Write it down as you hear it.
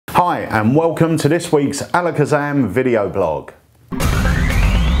Hi and welcome to this week's Alakazam Video Blog.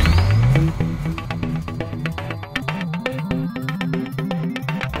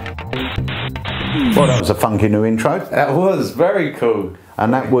 Well, that was a funky new intro. That was very cool.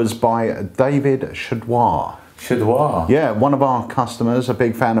 And that was by David Chadois. Chadois? Yeah, one of our customers, a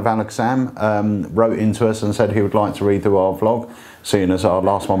big fan of Alakazam, wrote into us and said he would like to read through our vlog, seeing as our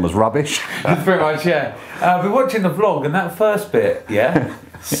last one was rubbish. Pretty much, yeah. I've been watching the vlog and that first bit, yeah,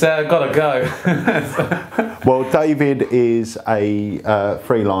 so gotta go. Well, David is a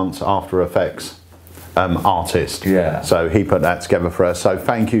freelance After Effects artist, yeah. So he put that together for us. So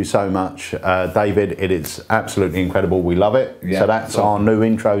thank you so much, David. It is absolutely incredible. We love it. Yeah, so that's our new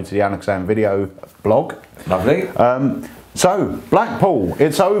intro to the Alakazam Video Blog. Lovely. So Blackpool,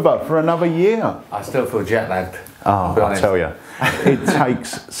 it's over for another year. I still feel jet lagged. Oh, I tell you, it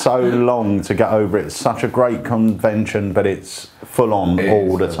takes so long to get over it. It's such a great convention, but it's full on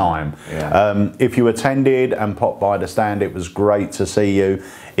all the time. Yeah. If you attended and popped by the stand, it was great to see you.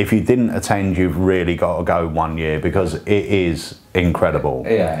 If you didn't attend, you've really got to go one year because it is incredible.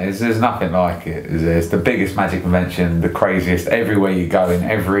 Yeah, there's nothing like it. It's the biggest magic convention, the craziest. Everywhere you go, in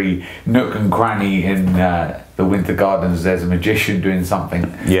every nook and cranny in the Winter Gardens, there's a magician doing something.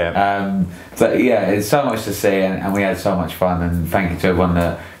 Yeah. So yeah, it's so much to see, and we had so much fun. And thank you to everyone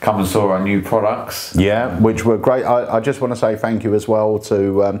that come and saw our new products. Yeah, which were great. I just want to say thank you as well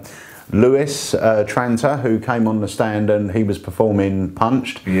to Lewis Tranter, who came on the stand and he was performing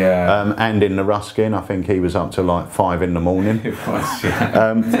Punched. Yeah. And in the Ruskin, I think he was up till like 5 in the morning. It was,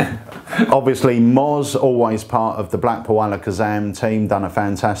 yeah. Obviously, Moz, always part of the Blackpool Alakazam team, done a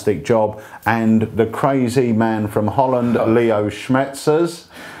fantastic job. And the crazy man from Holland, Leo Schmetzers.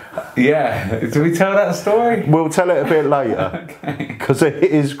 Yeah, do we tell that story? We'll tell it a bit later, because it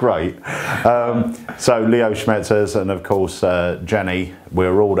is great. So Leo Schmetzers and of course Jenny, we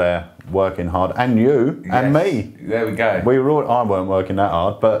were all there working hard, and you and me. There we go. We were all, I weren't working that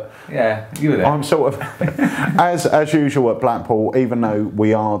hard, but yeah, you were there. I'm sort of, as usual at Blackpool, even though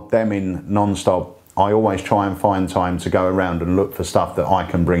we are demming non-stop, I always try and find time to go around and look for stuff that I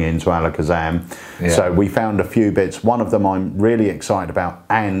can bring into Alakazam. Yeah. So we found a few bits. One of them I'm really excited about,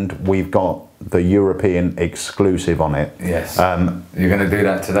 and we've got the European exclusive on it. Yes. You're going to do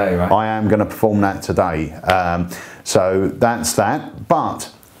that today, right? I am going to perform that today. So that's that.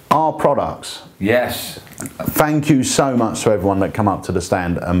 But our products. Yes. Thank you so much to everyone that come up to the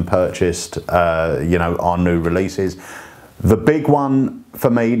stand and purchased, you know, our new releases. The big one for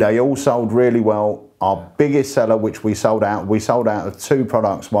me, they all sold really well. Our biggest seller, which we sold out of 2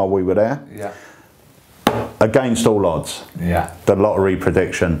 products while we were there. Yeah. Against all odds. Yeah. The lottery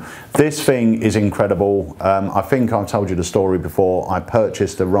prediction. This thing is incredible. I think I've told you the story before. I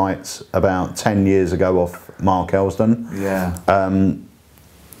purchased the rights about 10 years ago off Mark Elston. Yeah.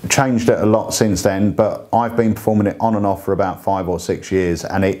 Changed it a lot since then, but I've been performing it on and off for about 5 or 6 years,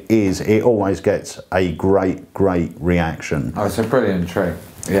 and it always gets a great reaction. Oh, it's a brilliant trick.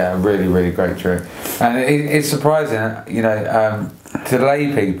 Yeah, really great trick. And it's surprising, you know, to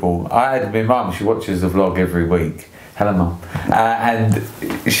lay people. I had my mum, she watches the vlog every week. Hello, Mum. And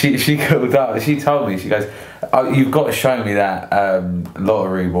she called up, she told me, she goes, oh, you've got to show me that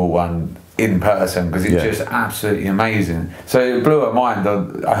lottery ball one in person, because it's just absolutely amazing. So it blew her mind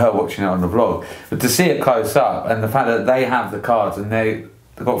on her watching it on the vlog, but to see it close up and the fact that they have the cards and they've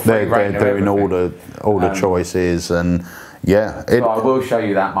got free they're doing all the choices, and yeah. So I will show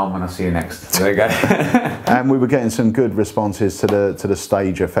you that, Mum, when I see you next. There you go. And we were getting some good responses to the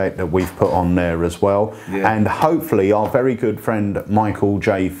stage effect that we've put on there as well. Yeah. And hopefully our very good friend Michael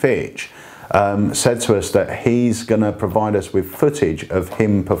J. Fitch said to us that he's going to provide us with footage of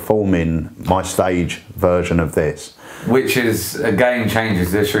him performing my stage version of this. Which is, again,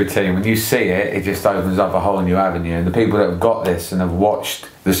 changes this routine. When you see it, it just opens up a whole new avenue. And the people that have got this and have watched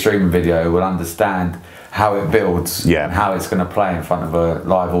the streaming video will understand how it builds, and how it's going to play in front of a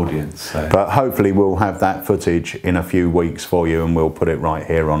live audience. So. But hopefully we'll have that footage in a few weeks for you, and we'll put it right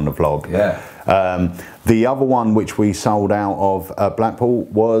here on the vlog. Yeah. The other one which we sold out of at Blackpool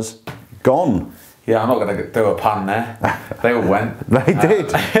was gone. Yeah, I'm not going to do a pun there. They all went. They did.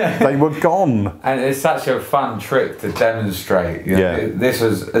 They were gone. And it's such a fun trick to demonstrate. You know, this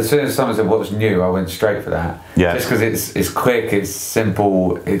was, as soon as someone said what's new, I went straight for that. Yeah. Just because it's quick, it's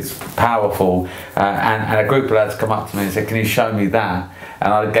simple, it's powerful. And a group of lads come up to me and said, can you show me that?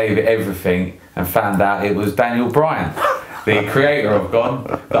 And I gave it everything and found out it was Daniel Bryan, the creator of Gone,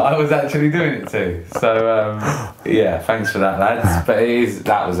 that I was actually doing it to. So yeah, thanks for that, lads. But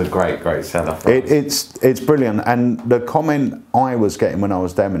that was a great seller. It's brilliant, and the comment I was getting when I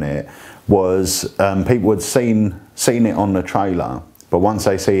was demoing it was people had seen it on the trailer but once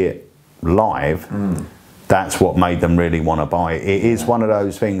they see it live, that's what made them really want to buy it. It is one of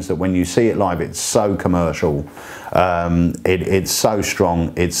those things that when you see it live, it's so commercial, it's so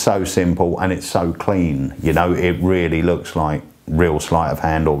strong, it's so simple, and it's so clean. You know, it really looks like real sleight of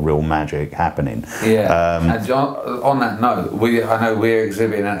hand or real magic happening. Yeah. And on that note, I know we're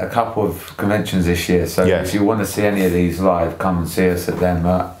exhibiting at a couple of conventions this year, so if you want to see any of these live, come and see us at them.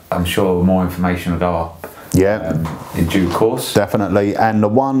 I'm sure more information will go up in due course. Definitely. And the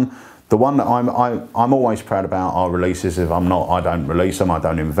one that I'm always proud about our releases. If I don't release them, I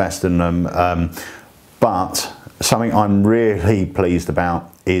don't invest in them. But something I'm really pleased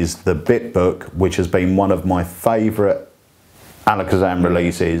about is the Bit Book, which has been one of my favourite Alakazam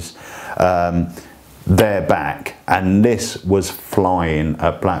releases. They're back, and this was flying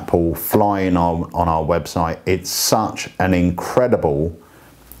at Blackpool, flying on our website. It's such an incredible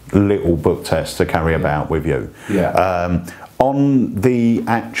little book test to carry about with you. On the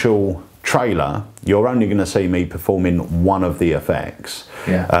actual trailer, you're only going to see me performing one of the effects.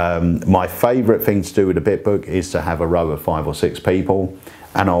 My favourite thing to do with a Bit Book is to have a row of 5 or 6 people,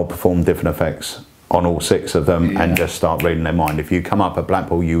 and I'll perform different effects on all 6 of them and just start reading their mind. If you come up at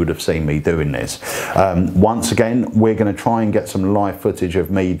Blackpool, you would have seen me doing this. Once again, we're going to try and get some live footage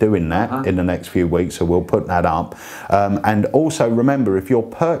of me doing that in the next few weeks, so we'll put that up. And also remember, if you're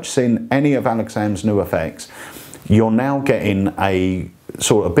purchasing any of Alakazam's new effects, you're now getting a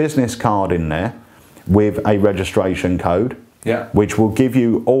sort of business card in there with a registration code, which will give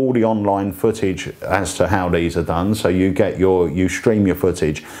you all the online footage as to how these are done. So you stream your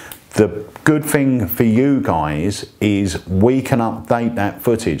footage. The good thing for you guys is we can update that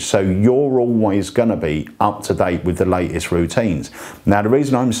footage, so you're always going to be up to date with the latest routines. Now, the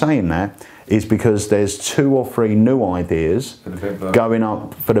reason I'm saying that is because there's 2 or 3 new ideas going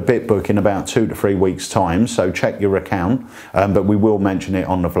up for the Bit Book in about 2 to 3 weeks time, so check your account, but we will mention it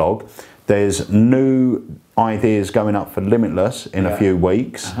on the vlog. There's new ideas going up for Limitless in a few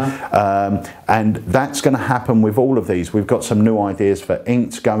weeks, and that's going to happen with all of these. We've got some new ideas for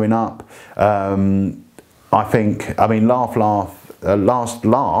Inks going up. I mean, Last Laugh,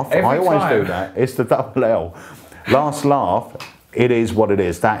 I always do that, it's the double L. Last Laugh, it is what it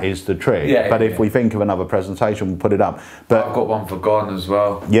is. That is the trick. But if we think of another presentation, we'll put it up. But I've got one for Gone as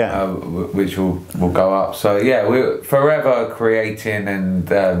well. Which will go up. So yeah, we're forever creating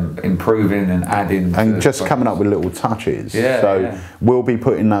and improving and adding and just coming up with little touches. We'll be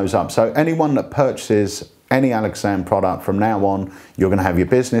putting those up. So anyone that purchases any Alakazam product from now on, you're going to have your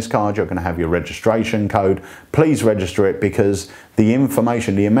business card, you're going to have your registration code. Please register it, because the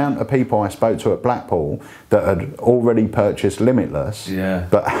information, the amount of people I spoke to at Blackpool that had already purchased Limitless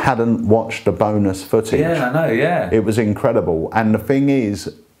but hadn't watched the bonus footage. It was incredible. And the thing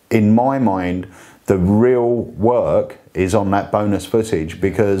is, in my mind, the real work is on that bonus footage,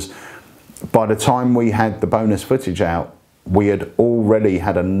 because by the time we had the bonus footage out, we had already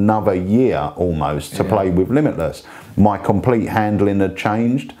had another year almost to play with Limitless. My complete handling had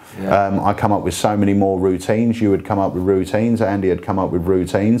changed. I come up with so many more routines. You had come up with routines. Andy had come up with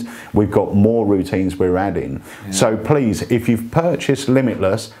routines. We've got more routines we're adding. So please, if you've purchased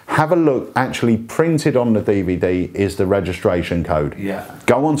Limitless, have a look. Actually printed on the DVD is the registration code.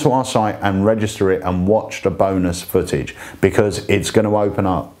 Go onto our site and register it and watch the bonus footage, because it's going to open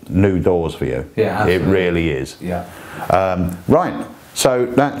up new doors for you. It really is. Right, so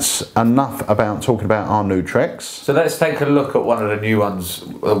that's enough about talking about our new tricks. So let's take a look at one of the new ones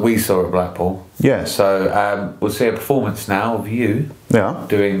that we saw at Blackpool. So we'll see a performance now of you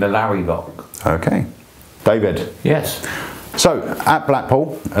doing the Larry lock. Okay. David. Yes. So at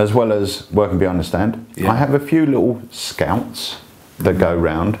Blackpool, as well as working behind the stand, I have a few little scouts that go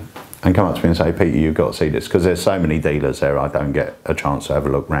round and come up to me and say, Peter, you've got to see this, because there's so many dealers there, I don't get a chance to have a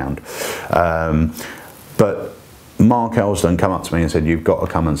look round. But Mark Elston come up to me and said, you've got to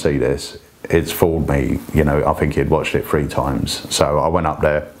come and see this. It's fooled me, you know, I think he'd watched it 3 times. So I went up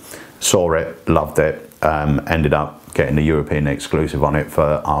there, saw it, loved it, ended up getting the European exclusive on it for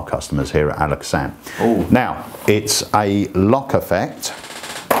our customers here at Alakazam. Now, it's a lock effect.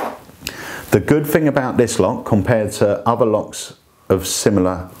 The good thing about this lock, compared to other locks of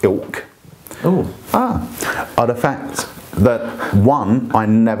similar ilk, are the fact that, 1, I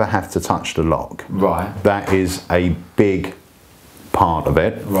never have to touch the lock. That is a big part of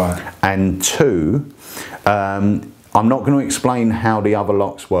it. And 2, I'm not going to explain how the other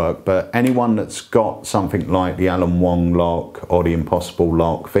locks work, but anyone that's got something like the Alan Wong lock or the Impossible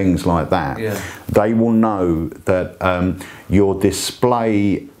lock, things like that, they will know that your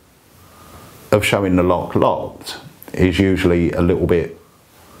display of showing the lock locked is usually a little bit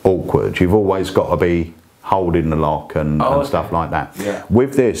awkward. You've always got to be holding the lock and stuff like that. Yeah.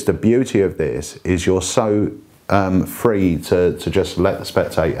 With this, the beauty of this is you're so free to just let the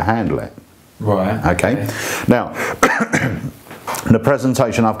spectator handle it. Right. Okay. Now, the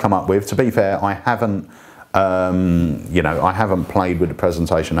presentation I've come up with, to be fair, I haven't, you know, I haven't played with the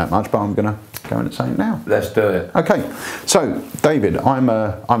presentation that much, but I'm going to go and say it now. Let's do it. Okay. So, David, I'm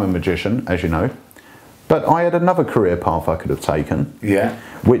a magician, as you know, but I had another career path I could have taken. Yeah.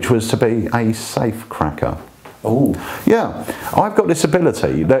 Which was to be a safe cracker. Oh. Yeah. I've got this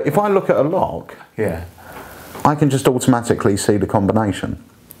ability that if I look at a lock, Yeah. I can just automatically see the combination.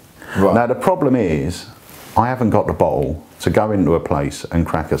 Right. Now the problem is, I haven't got the bottle to go into a place and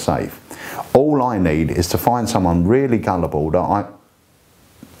crack a safe. All I need is to find someone really gullible that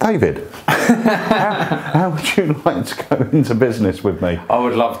David, how would you like to go into business with me? I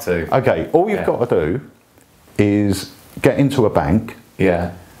would love to. Okay, all you've got to do is get into a bank,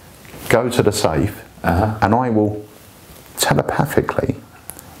 Yeah. go to the safe, and I will telepathically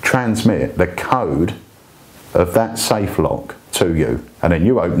transmit the code of that safe lock to you, and then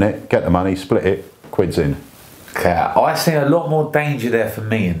you open it, get the money, split it, quid's in. Okay, I see a lot more danger there for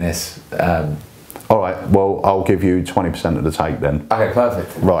me in this. All right, well, I'll give you 20% of the take then. Okay,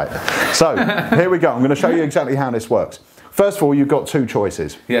 perfect. Right, so here we go. I'm going to show you exactly how this works. First of all, you've got two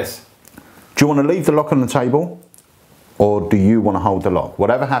choices. Yes. Do you want to leave the lock on the table, or do you want to hold the lock?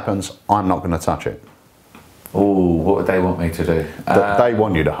 Whatever happens, I'm not going to touch it. Oh, what would they want me to do? They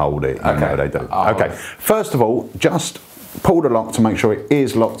want you to hold it. You know they do. I'll Okay, first of all, just pull the lock to make sure it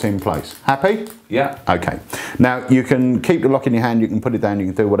is locked in place. Happy? Yeah. Okay. Now, you can keep the lock in your hand, you can put it down, you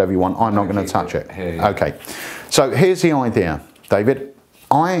can do whatever you want. I'm not going to touch it. Here, yeah. Okay. So here's the idea, David.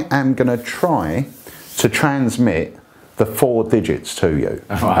 I am going to try to transmit the 4 digits to you.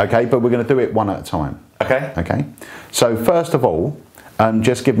 Right. Okay, but we're going to do it one at a time. Okay. Okay. So first of all,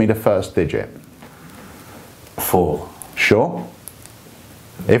 just give me the first digit. 4. Sure?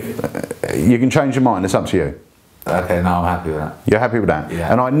 If you can change your mind, it's up to you. Okay, no, I'm happy with that. You're happy with that?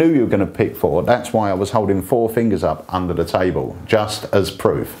 Yeah. And I knew you were going to pick 4. That's why I was holding 4 fingers up under the table, just as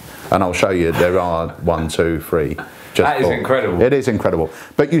proof. And I'll show you there are 1, 2, 3. Just that is 4. incredible. It is incredible.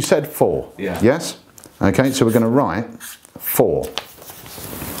 But you said 4. Yeah. Yes? Okay, so we're going to write 4. Put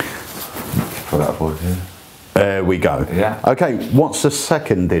that forward here. There we go. Yeah. Okay, what's the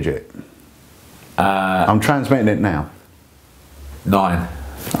second digit? I'm transmitting it now. 9.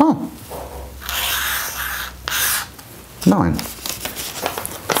 Oh. 9.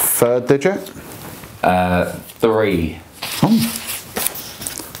 Third digit? 3. Oh.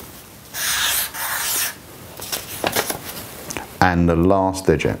 And the last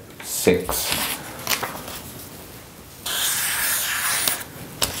digit? 6.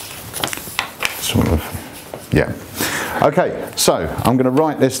 Sort of. Yeah. Okay, so I'm going to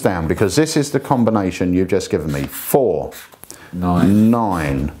write this down because this is the combination you've just given me. 4,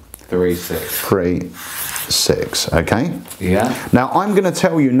 9, 3, 6. 3, 6. Okay? Yeah. Now I'm going to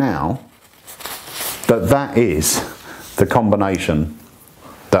tell you now that that is the combination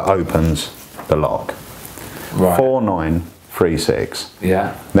that opens the lock. Right. 4, 9, 3, 6.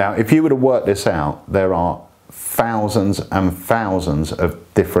 Yeah. Now if you were to work this out, there are thousands and thousands of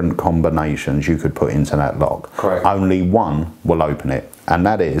different combinations you could put into that lock. Correct. Only one will open it, and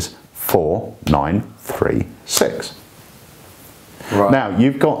that is 4, 9, 3, 6. Right. Now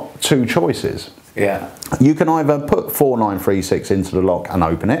you've got 2 choices. Yeah. You can either put 4, 9, 3, 6 into the lock and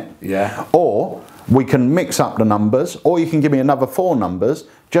open it. Yeah. Or we can mix up the numbers, or you can give me another 4 numbers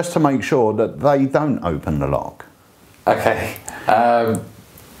just to make sure that they don't open the lock. Okay.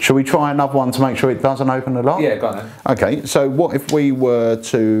 Shall we try another one to make sure it doesn't open the lock? Yeah, go on then. Okay, so what if we were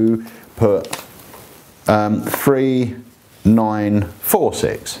to put 3, 9, 4,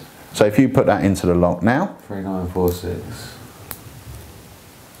 6? So if you put that into the lock now. 3, 9, 4, 6.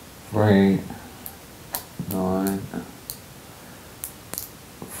 3, 9,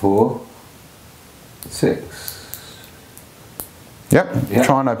 4, 6. Yep,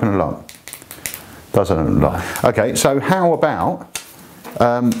 try and open the lock. Doesn't open the lock. Okay, so how about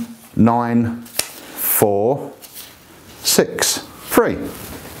 9, 4, 6, 3?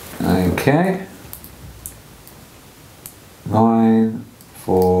 Okay. 9,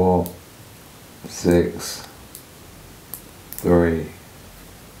 4, 6, 3.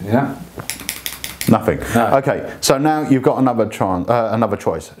 Yeah. Nothing. No. Okay, so now you've got another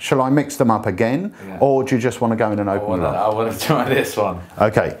choice. Shall I mix them up again, or do you just want to go in and open the lock? I want to try this one.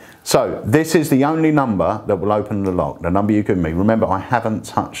 Okay, so this is the only number that will open the lock, the number you give me. Remember, I haven't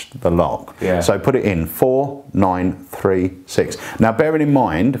touched the lock. Yeah. So put it in 4, 9, 3, 6. Now bearing in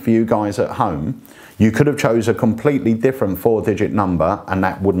mind, for you guys at home, you could have chose a completely different 4-digit number and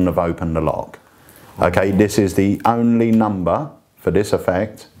that wouldn't have opened the lock. Okay, this is the only number for this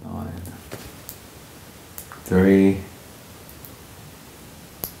effect. 9, 3,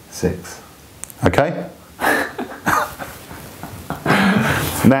 6. Okay.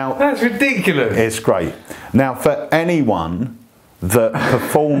 Now that's ridiculous. It's great. Now, for anyone that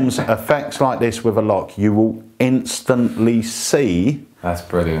performs effects like this with a lock, you will instantly see that's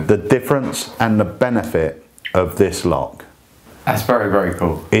brilliant. The difference and the benefit of this lock. That's very, very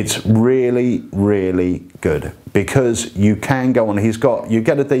cool. It's really, really good because you can go on. You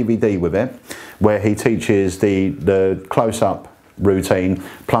get a DVD with it where he teaches the close-up routine,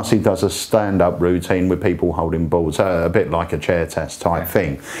 plus he does a stand-up routine with people holding balls, a bit like a chair test type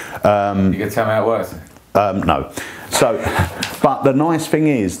thing. You can tell me how it works? No. So, but the nice thing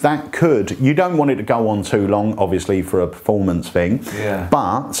is you don't want it to go on too long, obviously, for a performance thing. Yeah.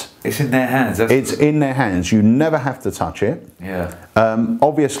 But it's in their hands. It's in their hands. You never have to touch it. Yeah.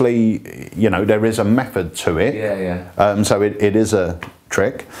 Obviously, you know, there is a method to it. Yeah, yeah. So it is a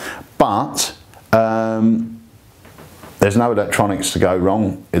trick, but there's no electronics to go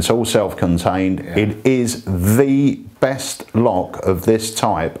wrong. It's all self-contained. Yeah. It is the best lock of this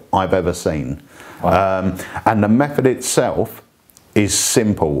type I've ever seen. Wow. And the method itself is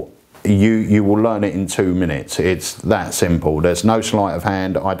simple. You will learn it in 2 minutes. It's that simple. There's no sleight of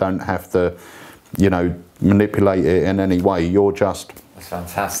hand. I don't have to, you know, manipulate it in any way. You're just That's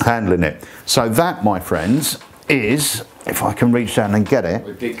fantastic. Handling it. So that, my friends, is, if I can reach down and get it,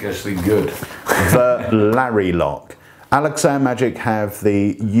 ridiculously good. The Larry lock. Alakazam Magic have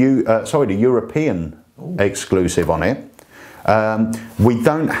the European exclusive on it. We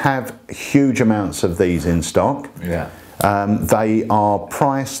don't have huge amounts of these in stock. Yeah. They are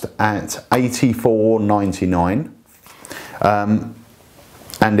priced at $84.99,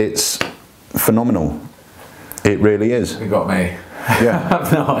 and it's phenomenal. It really is. You got me. Yeah. I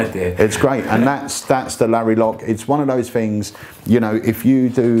have no idea. It's great, and that's the Larry lock. It's one of those things, you know, if you're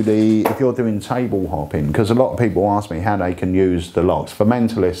doing table hopping, because a lot of people ask me how they can use the locks. For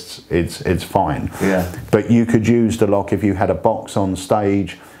mentalists, it's fine. Yeah. But you could use the lock if you had a box on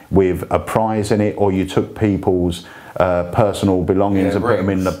stage with a prize in it, or you took people's personal belongings and put them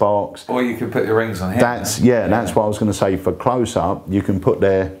in the box. Or you could put your rings on here. That's what I was going to say. For close up, you can put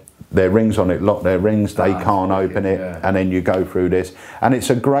their rings on it, lock their rings, they can't open it, and then you go through this. And it's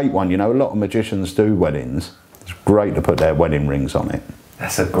a great one, you know, a lot of magicians do weddings. It's great to put their wedding rings on it.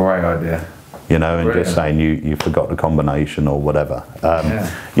 That's a great idea. You know, and just saying you forgot the combination or whatever.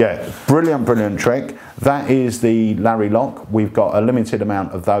 Yeah, brilliant trick. That is the Larry lock. We've got a limited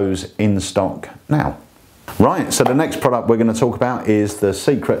amount of those in stock now. Right, so the next product we're going to talk about is the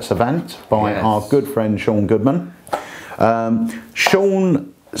Secret Savant by our good friend Sean Goodman.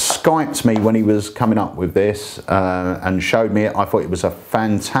 Sean Skyped me when he was coming up with this and showed me it. I thought it was a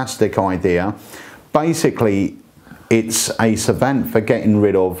fantastic idea. Basically, it's a savant for getting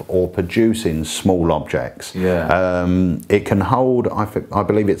rid of or producing small objects. Yeah. It can hold, I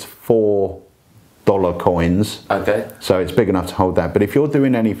believe it's $4 coins. Okay. So it's big enough to hold that. But if you're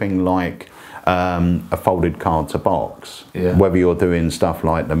doing anything like a folded card to box, whether you're doing stuff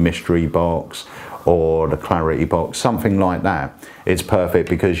like the mystery box or the clarity box, something like that, it's perfect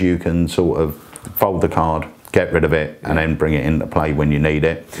because you can sort of fold the card, get rid of it, and then bring it into play when you need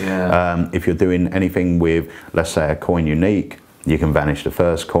it. Yeah. If you're doing anything with, let's say, a coin unique, you can vanish the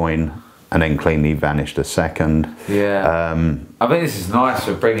first coin and then cleanly vanish the second. Yeah. I think this is nice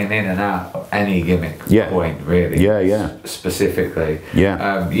for bringing in and out of any gimmick coin, really. Yeah. Specifically.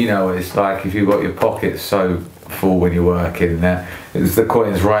 Yeah. You know, it's like if you've got your pockets so full when you're working, it's the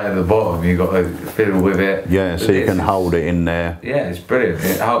coin's right at the bottom, you've got to fiddle with it. Yeah, so you can hold it in there. Yeah, it's brilliant.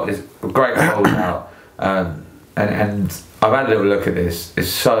 It's a great hold out. And I've had a little look at this. It's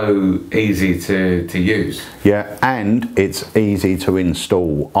so easy to use. Yeah, and it's easy to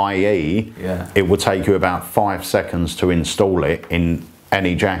install, i.e. it will take you about 5 seconds to install it in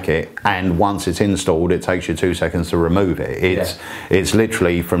any jacket, and once it's installed it takes you 2 seconds to remove it. It's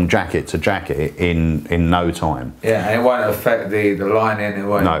literally from jacket to jacket in no time. Yeah, and it won't affect the lining, it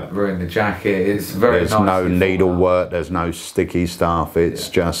won't ruin the jacket. It's very nice. There's no needle work, there's no sticky stuff, it's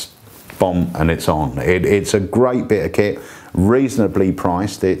just bomb and it's on. It's a great bit of kit, reasonably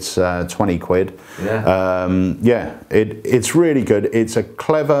priced. It's 20 quid. It's really good. It's a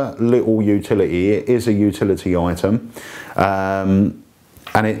clever little utility. It is a utility item.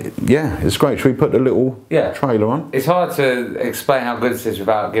 And it's great. Should we put the little trailer on? It's hard to explain how good this is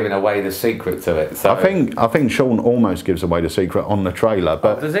without giving away the secret to it. So I think Sean almost gives away the secret on the trailer.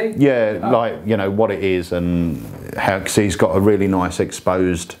 But does he? Yeah, like, you know, what it is and how, because he's got a really nice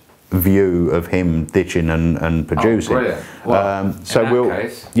exposed view of him ditching and producing. Brilliant. Well, so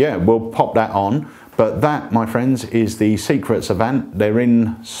we'll pop that on. But that, my friends, is the Secret Savant. They're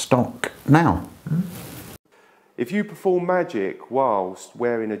in stock now. If you perform magic whilst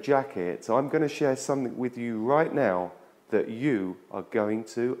wearing a jacket, I'm going to share something with you right now that you are going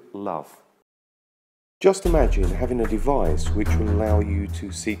to love. Just imagine having a device which will allow you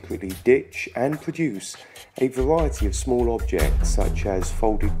to secretly ditch and produce a variety of small objects such as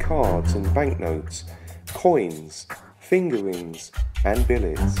folded cards and banknotes, coins, finger rings and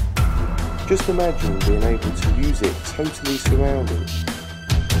billets. Just imagine being able to use it totally surrounded.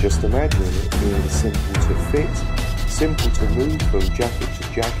 Just imagine it being simple to fit, simple to move from jacket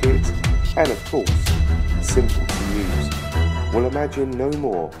to jacket, and of course, simple to use. Well, imagine no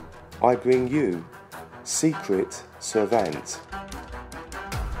more. I bring you Secret Savant.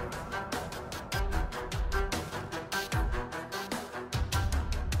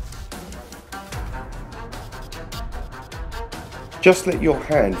 Just let your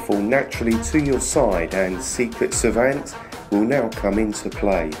hand fall naturally to your side and Secret Savant will now come into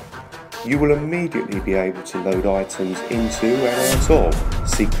play. You will immediately be able to load items into and out of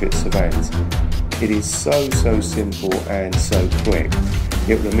Secret Savant. It is so simple and so quick.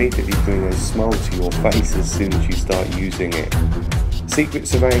 It will immediately bring a smile to your face as soon as you start using it. Secret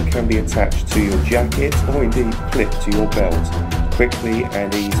Savant can be attached to your jacket or indeed clipped to your belt quickly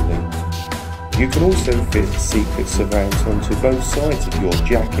and easily. You can also fit Secret Savant onto both sides of your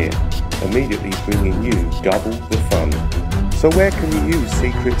jacket, immediately bringing you double the fun. So where can you use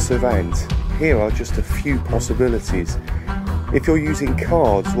Secret Savant? Here are just a few possibilities. If you're using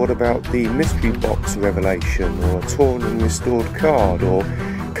cards, what about the mystery box revelation, or a torn and restored card, or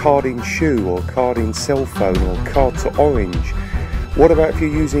card in shoe, or card in cell phone, or card to orange? What about if you're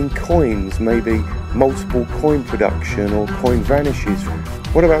using coins, maybe multiple coin production or coin vanishes?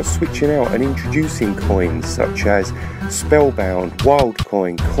 What about switching out and introducing coins such as spellbound, wild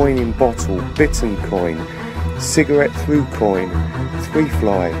coin, coin in bottle, bitten coin, cigarette through coin, three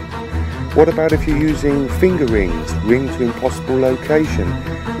fly? What about if you're using finger rings, ring to impossible location,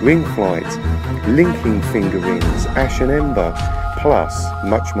 ring flight, linking finger rings, ash and ember, plus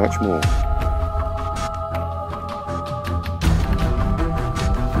much more.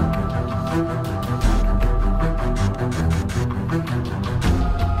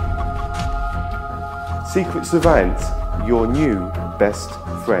 Secret Savant, your new best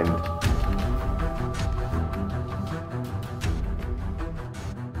friend.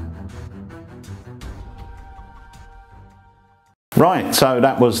 Right, so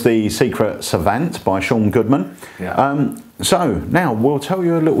that was the Secret Savant by Sean Goodman. Yeah. So now we'll tell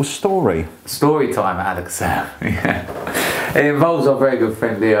you a little story. Story time, Alakazam. Yeah. It involves our very good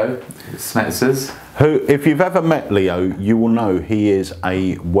friend Leo Smetzers. Who, if you've ever met Leo, you will know he is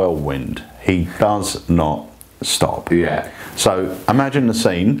a whirlwind. He does not stop. Yeah. So imagine the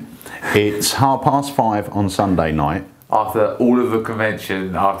scene. It's 5:30 on Sunday night. After all of the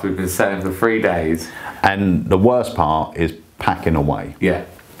convention, after we've been selling for 3 days. And the worst part is packing away. Yeah.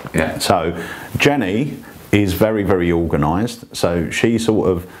 Yeah. So Jenny is very organised. So she sort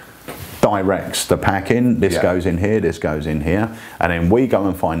of directs the packing. This goes in here, this goes in here, and then we go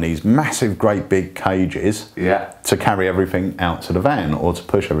and find these massive, great big cages to carry everything out to the van, or to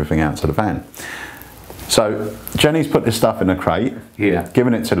push everything out to the van. So Jenny's put this stuff in a crate,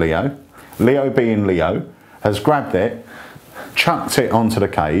 given it to Leo. Leo, being Leo, has grabbed it, chucked it onto the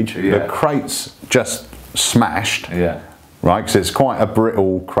cage. The crate's just smashed, right? Because it's quite a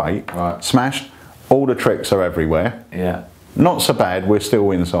brittle crate. Smashed. All the tricks are everywhere. Not so bad, we're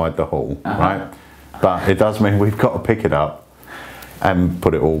still inside the hall, right? But it does mean we've got to pick it up and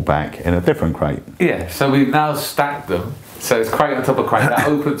put it all back in a different crate. Yeah, so we've now stacked them. So it's crate on top of crate, that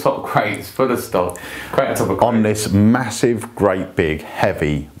open top crate is full of stock. Crate on top of crate. On this massive, great big,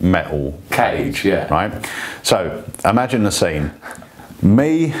 heavy metal cage, right? So imagine the scene.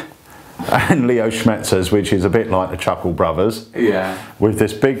 Me and Leo Schmetzers, which is a bit like the Chuckle Brothers, with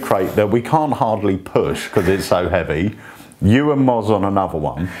this big crate that we can't hardly push because it's so heavy. You and Moz on another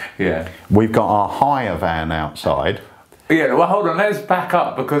one. We've got our hire van outside. Well, hold on, let's back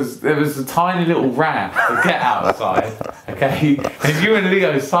up, because there was a tiny little ramp to get outside, okay? And you and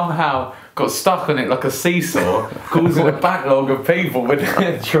Leo somehow got stuck on it like a seesaw, causing a backlog of people with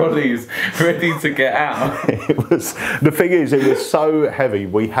their trolleys ready to get out. The thing is, it was so heavy,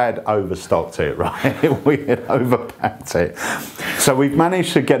 we had overstocked it, right? We had overpacked it. So we've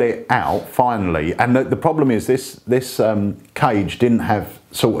managed to get it out finally, and the problem is this cage didn't have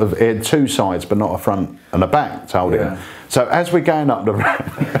it had two sides but not a front and a back to hold it in. So as we're going up the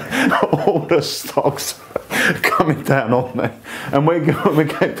ramp, all the stock's coming down on me, and we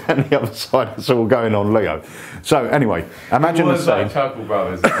go down the other side. It's all going on Leo. So anyway, imagine the scene. Like Chuckle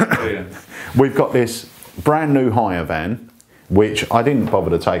Brothers. We've got this brand new hire van, which I didn't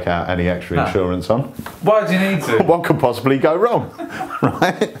bother to take out any extra insurance on. Why do you need to? What could possibly go wrong,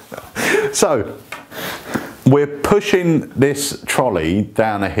 right? So we're pushing this trolley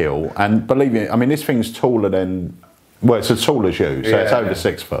down a hill, and believe me, I mean, this thing's taller than, well, it's as tall as you, so it's over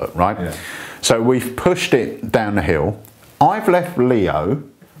 6 foot, right? Yeah. So we've pushed it down the hill. I've left Leo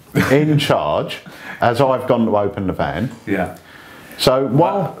in charge as I've gone to open the van. Yeah. So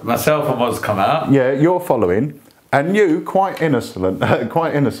while myself and Moz come out. Yeah, you're following, and you quite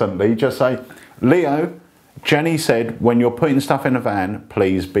innocently just say, Leo, Jenny said when you're putting stuff in a van,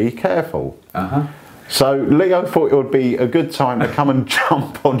 please be careful. So Leo thought it would be a good time to come and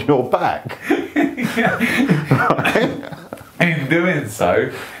jump on your back. Right? In doing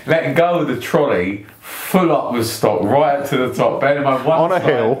so, letting go of the trolley, full up with stock, right up to the top. Bear in mind, on a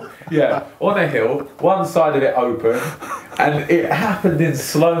hill. Yeah, on a hill, one side of it open, and it happened in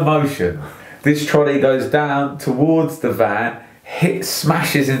slow motion. This trolley goes down towards the van,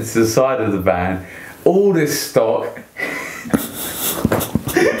 smashes into the side of the van. All this stock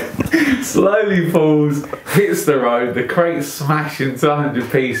slowly falls, hits the road, the crates smash into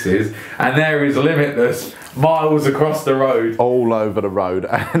 100 pieces, and there is Limitless miles across the road. All over the road.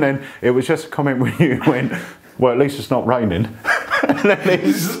 And then it was just a comment when you went, well, at least it's not raining. And then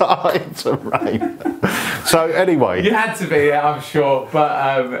it started to rain. So anyway. You had to be, I'm sure,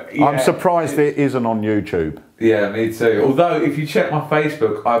 but yeah. I'm surprised it isn't on YouTube. Yeah, me too. Although, if you check my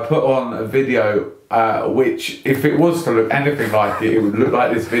Facebook, I put on a video which, if it was to look anything like it, it would look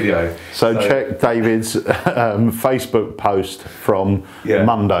like this video. So check David's Facebook post from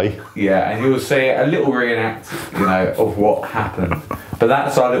Monday. Yeah, and you'll see a little reenact, of what happened. But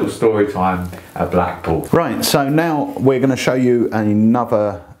that's our little story time at Blackpool. Right, so now we're going to show you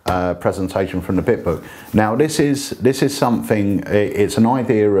another presentation from the bit book. Now this is something, it's an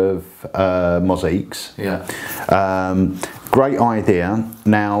idea of Mosaics. Yeah. Great idea.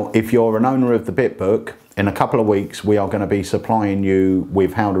 Now if you're an owner of the bit book, in a couple of weeks we are going to be supplying you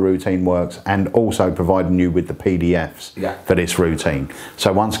with how the routine works and also providing you with the PDFs for this routine.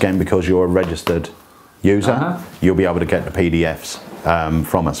 So once again, because you're a registered user, you'll be able to get the PDFs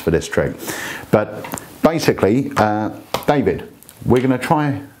from us for this trick. But basically, David, we're going to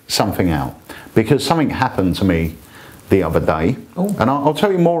try something out because something happened to me the other day, and I'll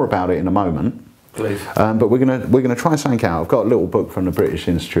tell you more about it in a moment. Please. But we're gonna try something out. I've got a little book from the British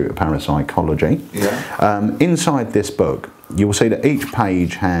Institute of Parapsychology. Yeah. Inside this book, you will see that each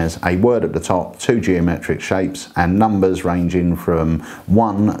page has a word at the top, 2 geometric shapes, and numbers ranging from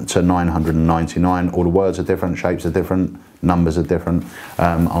 1 to 999. All the words are different, shapes are different, numbers are different.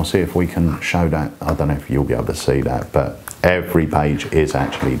 I'll see if we can show that. I don't know if you'll be able to see that, but every page is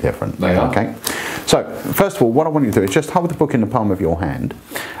actually different. They are. Okay. So first of all, what I want you to do is just hold the book in the palm of your hand,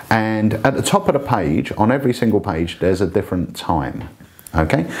 and at the top of the page, on every single page, there's a different time.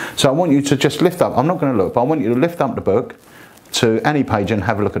 Okay. So I want you to just lift up. I'm not going to look, but I want you to lift up the book to any page and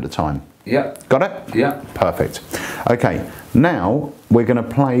have a look at the time. Yep. Got it? Yeah. Perfect. Okay. Now we're going to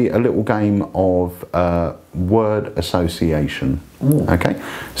play a little game of word association. Ooh. Okay.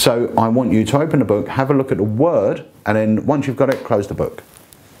 So I want you to open the book, have a look at the word, and then once you've got it, close the book.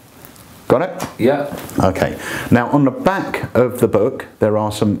 Got it? Yeah. Okay. Now on the back of the book, there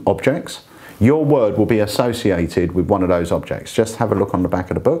are some objects. Your word will be associated with one of those objects. Just have a look on the back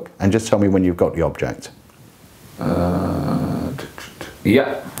of the book and just tell me when you've got the object.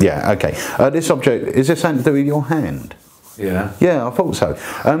 Yeah. Yeah, okay. This object, is this something to do with your hand? Yeah. Yeah, I thought so.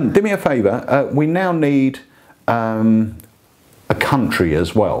 Do me a favour, we now need a country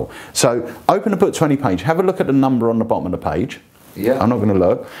as well. So open the book to any page, have a look at the number on the bottom of the page. Yeah. I'm not going to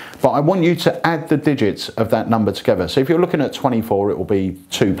look, but I want you to add the digits of that number together. So if you're looking at 24, it will be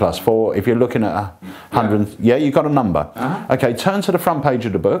 2 plus 4. If you're looking at 100, yeah, you've got a number. Okay, turn to the front page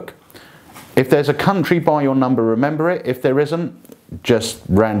of the book. If there's a country by your number, remember it. If there isn't, just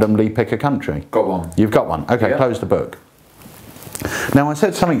randomly pick a country. Got one. You've got one. Okay, close the book. Now, I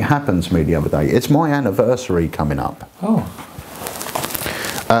said something happened to me the other day. It's my anniversary coming up. Oh.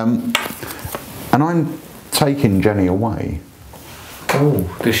 And I'm taking Jenny away.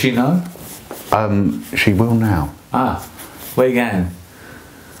 Oh, does she know? She will now. Ah, where you going?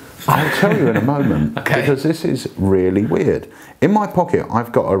 I'll tell you in a moment, because this is really weird. In my pocket,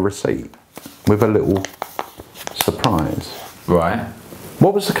 I've got a receipt with a little surprise. Right.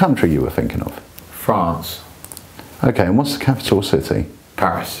 What was the country you were thinking of? France. Okay, and what's the capital city?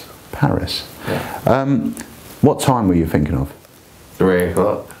 Paris. Paris. Yeah. What time were you thinking of? 3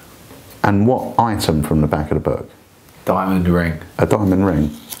 o'clock. And what item from the back of the book? Diamond ring. A diamond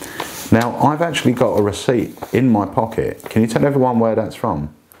ring. Now, I've actually got a receipt in my pocket. Can you tell everyone where that's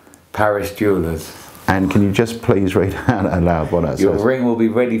from? Paris Jewellers. And can you just please read out aloud what that says? Your ring will be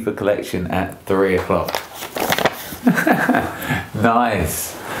ready for collection at 3 o'clock.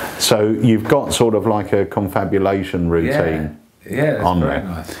 Nice. So you've got sort of like a confabulation routine. Yeah, that's on very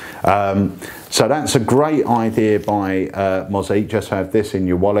there. nice. So that's a great idea by Mozzie. Just have this in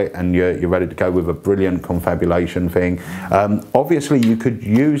your wallet and you're ready to go with a brilliant confabulation thing. Obviously, you could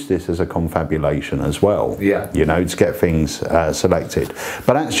use this as a confabulation as well. Yeah. You know, to get things selected.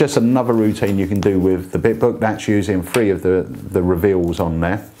 But that's just another routine you can do with the bit book. That's using 3 of the reveals on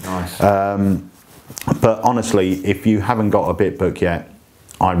there. Nice. But honestly, if you haven't got a bit book yet,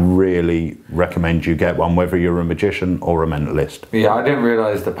 I really recommend you get one, whether you're a magician or a mentalist. Yeah, I didn't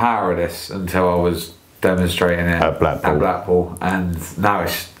realise the power of this until I was demonstrating it at Blackpool, and now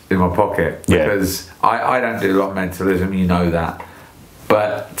it's in my pocket because I don't do a lot of mentalism, you know that.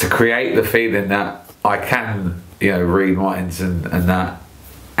 But to create the feeling that I can, you know, read minds and that,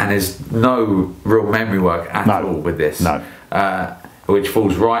 and there's no real memory work at all with this. No. Which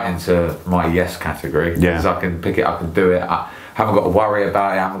falls right into my yes category because I can pick it up and do it. I haven't got to worry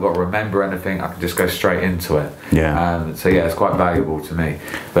about it, I haven't got to remember anything, I can just go straight into it. Yeah. So yeah, it's quite valuable to me.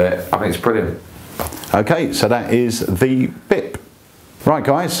 But I think it's brilliant. Okay, so that is the BIP. Right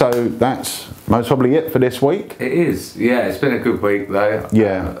guys, so that's most probably it for this week. It is, yeah, it's been a good week though.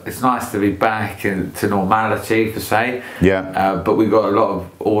 Yeah. It's nice to be back to normality, for say. Yeah. But we've got a lot of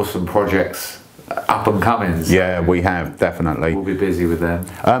awesome projects up and coming. So yeah, we have, definitely. We'll be busy with them.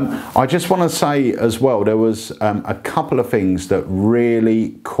 I just want to say as well, there was a couple of things that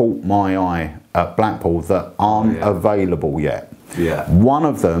really caught my eye at Blackpool that aren't available yet. Yeah. One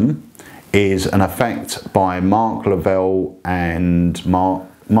of them is an effect by Mark Lavelle and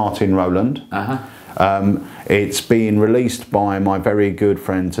Martin Rowland. It's being released by my very good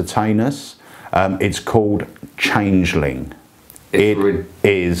friend Tatanus. It's called Changeling. It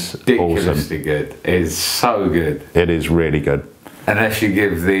is ridiculously awesome. good. It's so good. It is really good. Unless you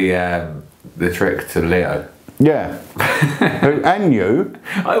give the trick to Leo. Yeah. And you.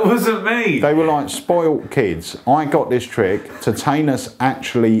 It wasn't me. They were like spoilt kids. I got this trick. Tatanus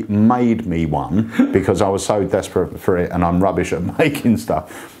actually made me one because I was so desperate for it and I'm rubbish at making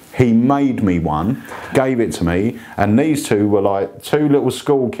stuff. He made me one, gave it to me, and these two were like 2 little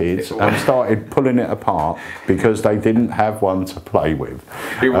school kids and started pulling it apart because they didn't have one to play with.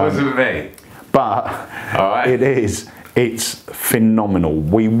 It wasn't me. But it's phenomenal.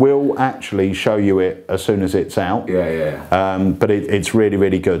 We will actually show you it as soon as it's out. But it's really,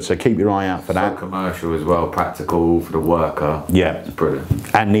 really good. So keep your eye out for that. Commercial as well, practical for the worker. Yeah. It's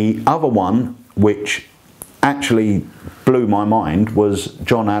brilliant. And the other one, which actually blew my mind, was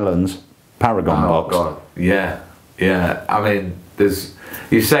John Allen's Paragon box. Oh God, yeah. I mean,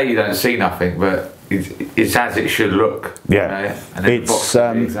 you say you don't see nothing, but it's as it should look. Yeah. You know? And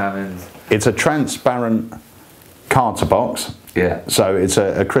then it's a transparent card box. Yeah. So it's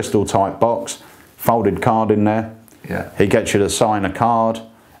a crystal type box, folded card in there. Yeah. He gets you to sign a card.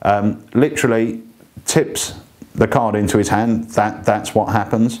 Literally tips the card into his hand. That's what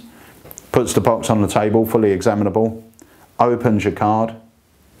happens. Puts the box on the table, fully examinable, opens your card,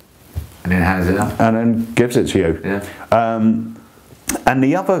 and then hands it up, and then gives it to you. Yeah. And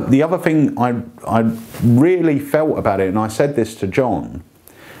the other thing I really felt about it, and I said this to John,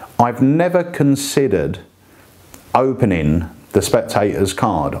 I've never considered opening the spectator's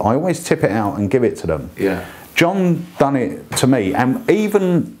card. I always tip it out and give it to them. Yeah. John done it to me, and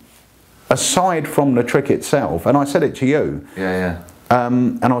even aside from the trick itself, and I said it to you. Yeah.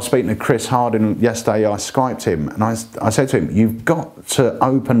 And I was speaking to Chris Harding yesterday. I Skyped him and I said to him, you've got to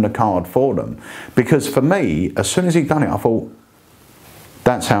open the card for them. Because for me, as soon as he'd done it, I thought,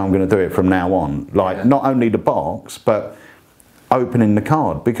 that's how I'm going to do it from now on. Like, not only the box, but opening the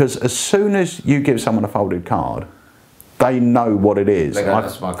card. Because as soon as you give someone a folded card, they know what it is. They go,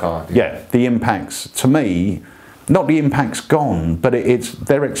 that's my card. Yeah, the impact's, to me, not the impact's gone, but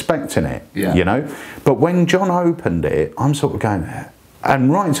they're expecting it, you know? But when John opened it, I'm sort of going,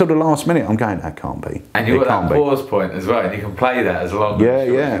 and right until the last minute, I'm going, that can't be. And you've got that pause point as well, and you can play that as long as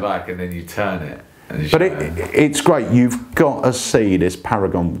you like, and then you turn it. But it's great. You've got to see this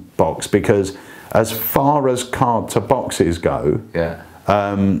Paragon box, because as far as card to boxes go,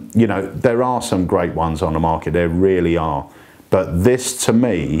 you know, there are some great ones on the market. There really are. But this, to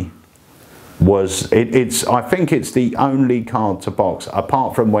me, was I think it's the only card to box,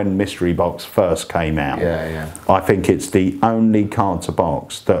 apart from when Mystery Box first came out. I think it's the only card to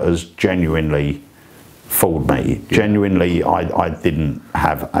box that has genuinely fooled me. Genuinely, I didn't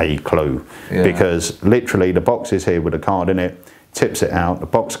have a clue, because literally the box is here with a card in it, tips it out, the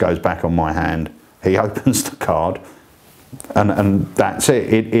box goes back on my hand, he opens the card, and that's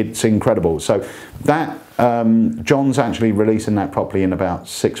it. It's incredible. So that John's actually releasing that properly in about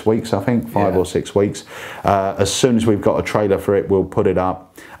 6 weeks, I think, 5 or 6 weeks. As soon as we've got a trailer for it, we'll put it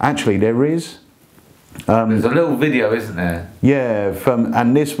up. Actually, there is. There's a little video, isn't there? Yeah,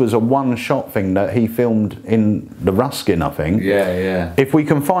 and this was a one-shot thing that he filmed in the Ruskin, I think. Yeah. If we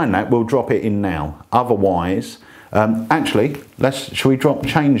can find that, we'll drop it in now. Otherwise, actually, shall we drop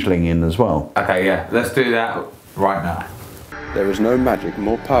Changeling in as well? Okay, yeah, let's do that right now. There is no magic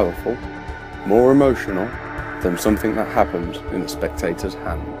more powerful, more emotional than something that happens in a spectator's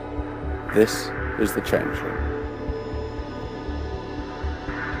hand. This is the Changeling.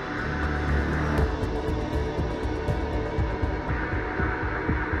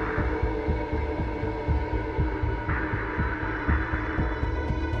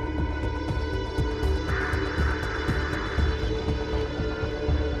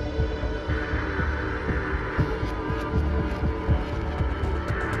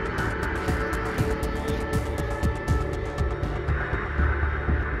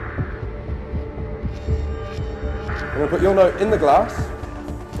 I'm going to put your note in the glass,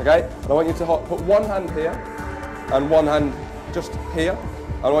 okay? And I want you to put one hand here and one hand just here.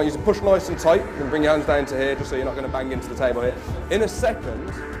 And I want you to push nice and tight and bring your hands down to here just so you're not going to bang into the table here. In a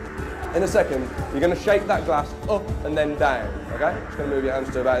second, you're going to shake that glass up and then down, okay? Just going to move your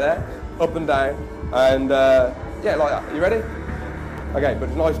hands to about there, up and down, and yeah, like that. You ready? Okay, but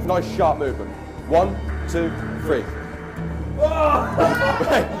nice sharp movement. 1, 2, 3.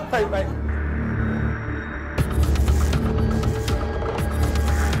 Wait.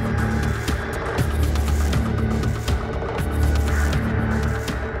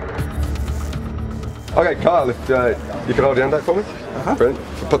 Okay, Carl, if you can hold your hand out for me. Brilliant.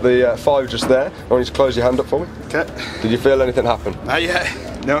 Put the 5 just there. I want you to close your hand up for me. Okay. Did you feel anything happen? Yeah.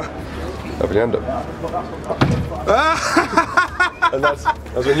 No. Open your hand up. And that's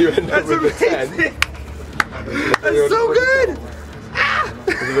when you end up with the 10. That's so good!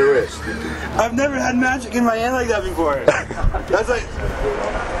 The wrist. I've never had magic in my hand like that before. That's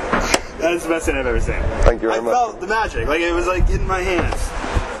the best thing I've ever seen. Thank you very much. I felt the magic, like it was like in my hands.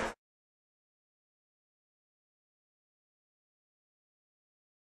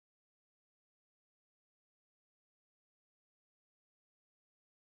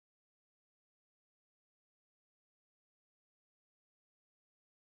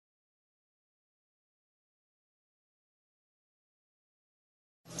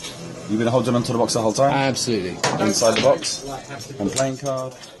 You've been holding onto the box the whole time? Absolutely. Inside the box, one playing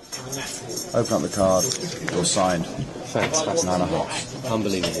card, open up the card, you're signed. Fantastic. 9.5.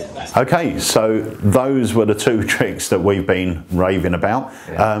 Unbelievable. Okay, so those were the 2 tricks that we've been raving about.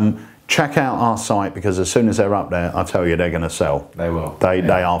 Check out our site, because as soon as they're up there, I tell you, they're going to sell. They will. They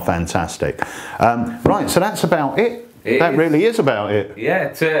are fantastic. Right, so that's about it. That really is about it.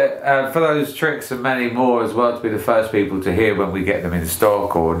 Yeah, for those tricks and many more as well, to be the first people to hear when we get them in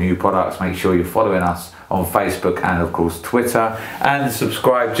stock or new products, make sure you're following us on Facebook and of course Twitter, and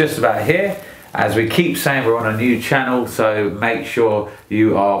subscribe just about here. As we keep saying, we're on a new channel, so make sure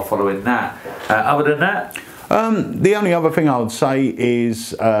you are following that. Other than that, the only other thing I would say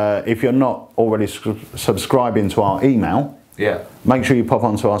is if you're not already subscribing to our email, make sure you pop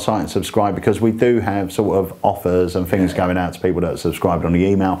onto our site and subscribe, because we do have sort of offers and things going out to people that are subscribed on the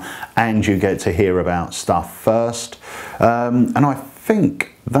email, and you get to hear about stuff first. And I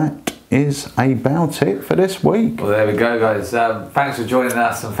think that is about it for this week. Well, there we go, guys. Thanks for joining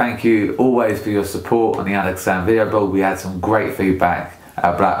us, and thank you always for your support on the Alakazam Video Blog. We had some great feedback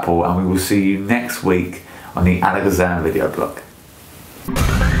at Blackpool, and we will see you next week on the Alakazam Video Blog.